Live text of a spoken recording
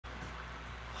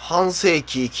半世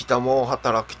紀生きたもう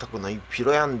働きたくないピ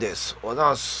ロヤンです。おはようござ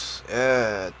います。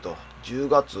10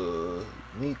月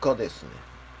6日ですね。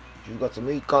10月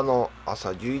6日の朝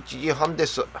11時半で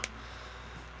す。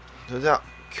それでは、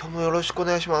今日もよろしくお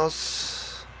願いしま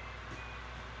す。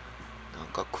なん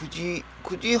か9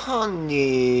時半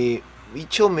に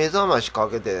一応目覚ましか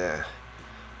けて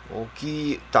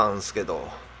起きたんすけど、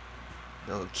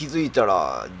なんか気づいた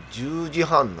ら10時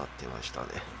半になってましたね。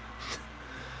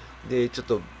で、ちょっ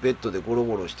とベッドでゴロ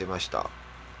ゴロしてました。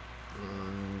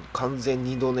完全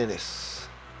二度寝です。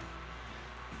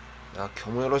今日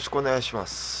もよろしくお願いしま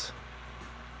す。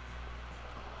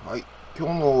はい、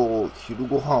今日の昼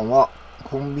ご飯は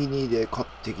コンビニで買っ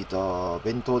てきた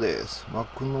弁当です。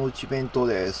幕の内弁当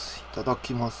です。いただ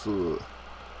きます。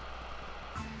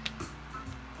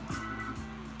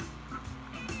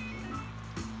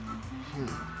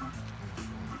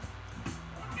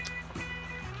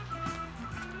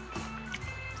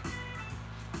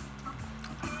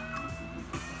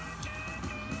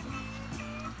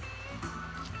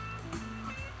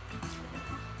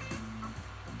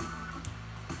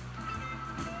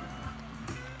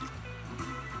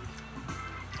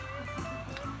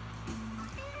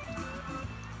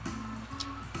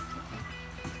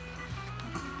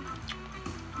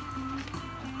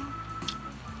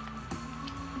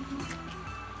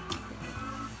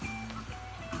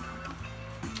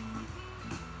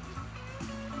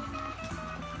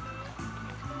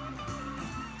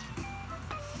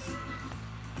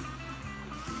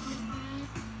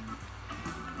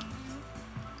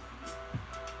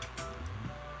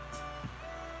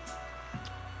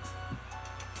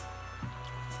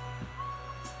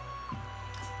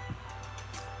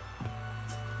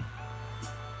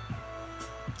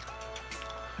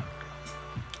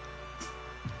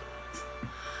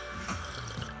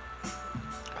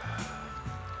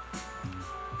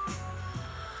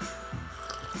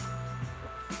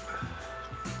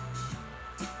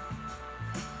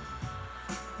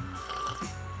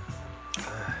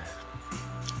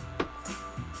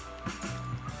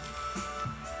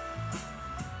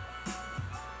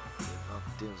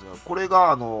これ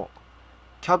が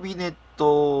キャビネッ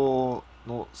ト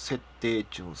の設定っ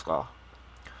ていうんですか。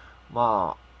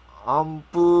まあアン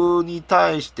プに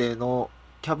対しての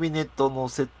キャビネットの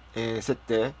設定。だ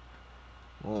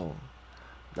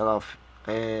から、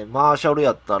マーシャル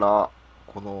やったら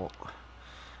この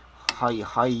はい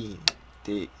はいっ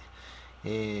て、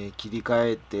切り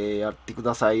替えてやってく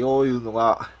ださいよいうの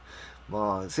が、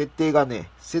まあ設定がね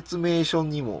説明書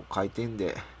にも書いてん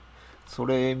で、そ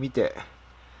れ見て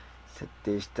設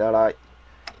定したらいい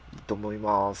と思い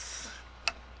ます。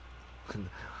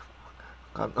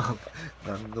なん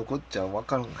のこっちゃわ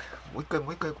からん。もう一回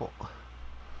行こう。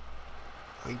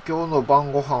はい、今日の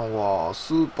晩ご飯は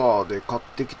スーパーで買っ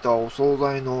てきたお惣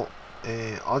菜の、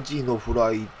アジのフ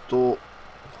ライと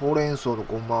ほうれん草の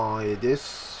ごま和えで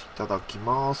す。いただき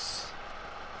ます。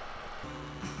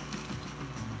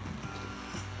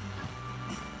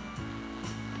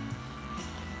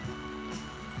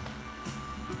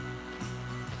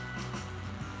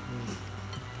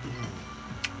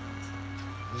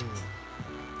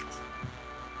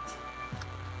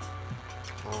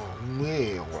うめ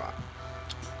えよこ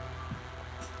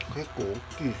れ。結構大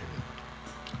きいですね。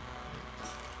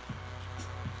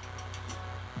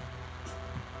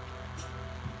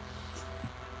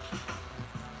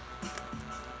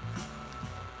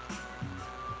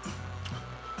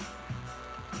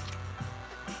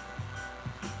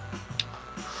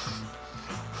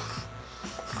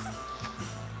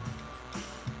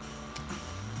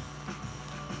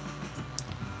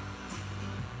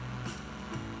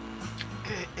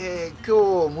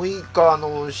今日6日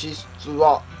の支出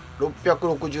は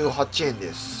668円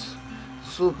です。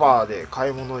スーパーで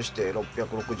買い物して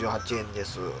668円で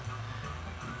す。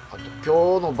あと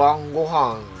今日の晩ご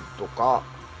飯とか、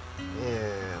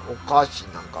お菓子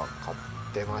なんか買っ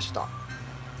てました。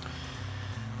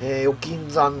預金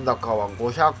残高は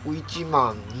501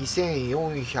万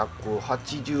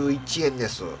2481円で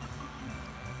す。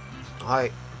は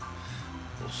い。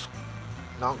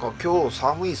なんか今日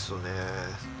寒いっすね。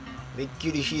めっ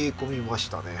きり冷え込みまし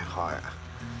たね。はい。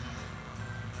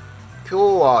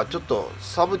今日はちょっと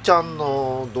サブちゃん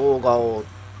の動画を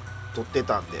撮って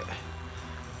たんで、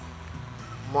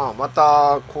ま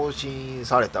た更新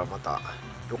されたらまた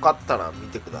よかったら見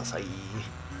てください。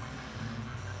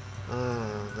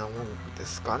なもんで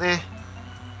すかね。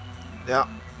では、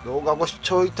動画ご視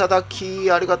聴いただ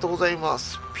きありがとうございま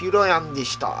す。ピロヤンで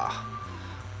した。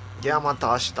ではまた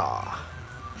明日。